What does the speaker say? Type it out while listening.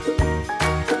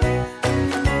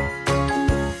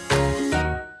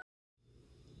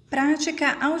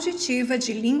Prática Auditiva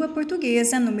de Língua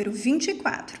Portuguesa número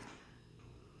 24.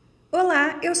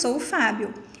 Olá, eu sou o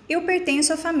Fábio. Eu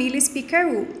pertenço à família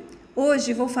Speakaru.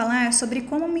 Hoje vou falar sobre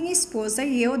como minha esposa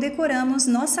e eu decoramos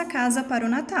nossa casa para o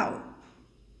Natal.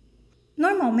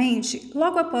 Normalmente,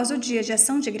 logo após o Dia de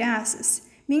Ação de Graças,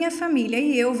 minha família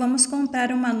e eu vamos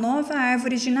comprar uma nova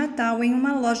árvore de Natal em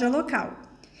uma loja local.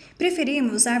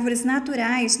 Preferimos árvores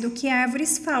naturais do que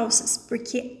árvores falsas,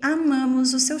 porque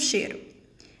amamos o seu cheiro.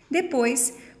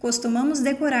 Depois, costumamos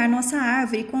decorar nossa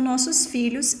árvore com nossos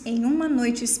filhos em uma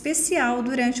noite especial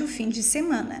durante o fim de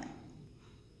semana.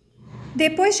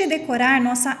 Depois de decorar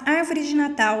nossa árvore de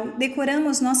Natal,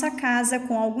 decoramos nossa casa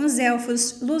com alguns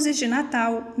elfos, luzes de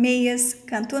Natal, meias,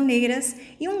 cantoneiras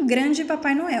e um grande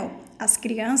Papai Noel. As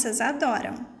crianças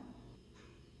adoram.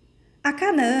 A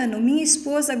cada ano, minha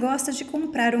esposa gosta de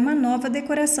comprar uma nova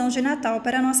decoração de Natal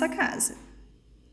para a nossa casa.